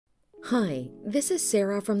Hi, this is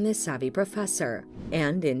Sarah from The Savvy Professor,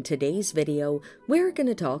 and in today's video, we're going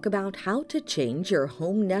to talk about how to change your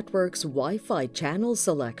home network's Wi-Fi channel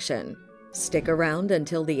selection. Stick around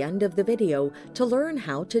until the end of the video to learn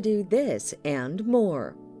how to do this and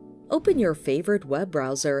more. Open your favorite web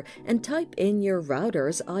browser and type in your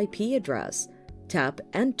router's IP address. Tap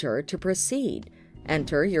Enter to proceed.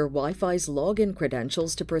 Enter your Wi-Fi's login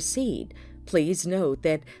credentials to proceed. Please note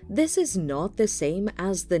that this is not the same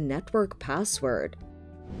as the network password.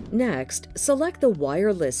 Next, select the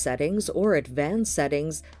wireless settings or advanced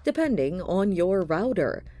settings depending on your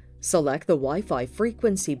router. Select the Wi-Fi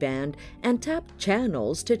frequency band and tap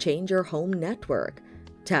Channels to change your home network.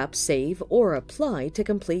 Tap Save or Apply to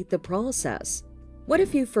complete the process. What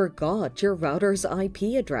if you forgot your router's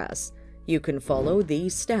IP address? You can follow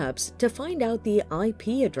these steps to find out the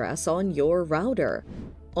IP address on your router.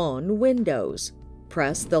 On Windows,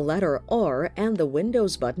 press the letter R and the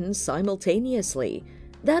Windows button simultaneously.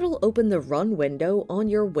 That'll open the Run window on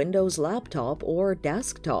your Windows laptop or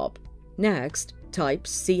desktop. Next, type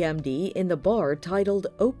CMD in the bar titled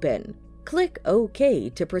Open. Click OK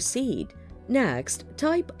to proceed. Next,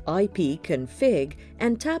 type ipconfig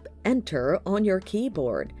and tap Enter on your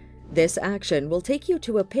keyboard. This action will take you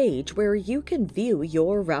to a page where you can view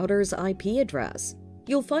your router's IP address.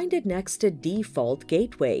 You'll find it next to Default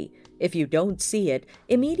Gateway. If you don't see it,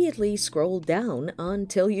 immediately scroll down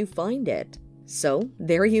until you find it. So,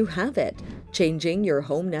 there you have it. Changing your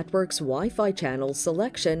home network's Wi-Fi channel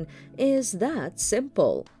selection is that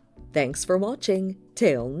simple. Thanks for watching.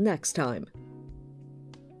 Till next time.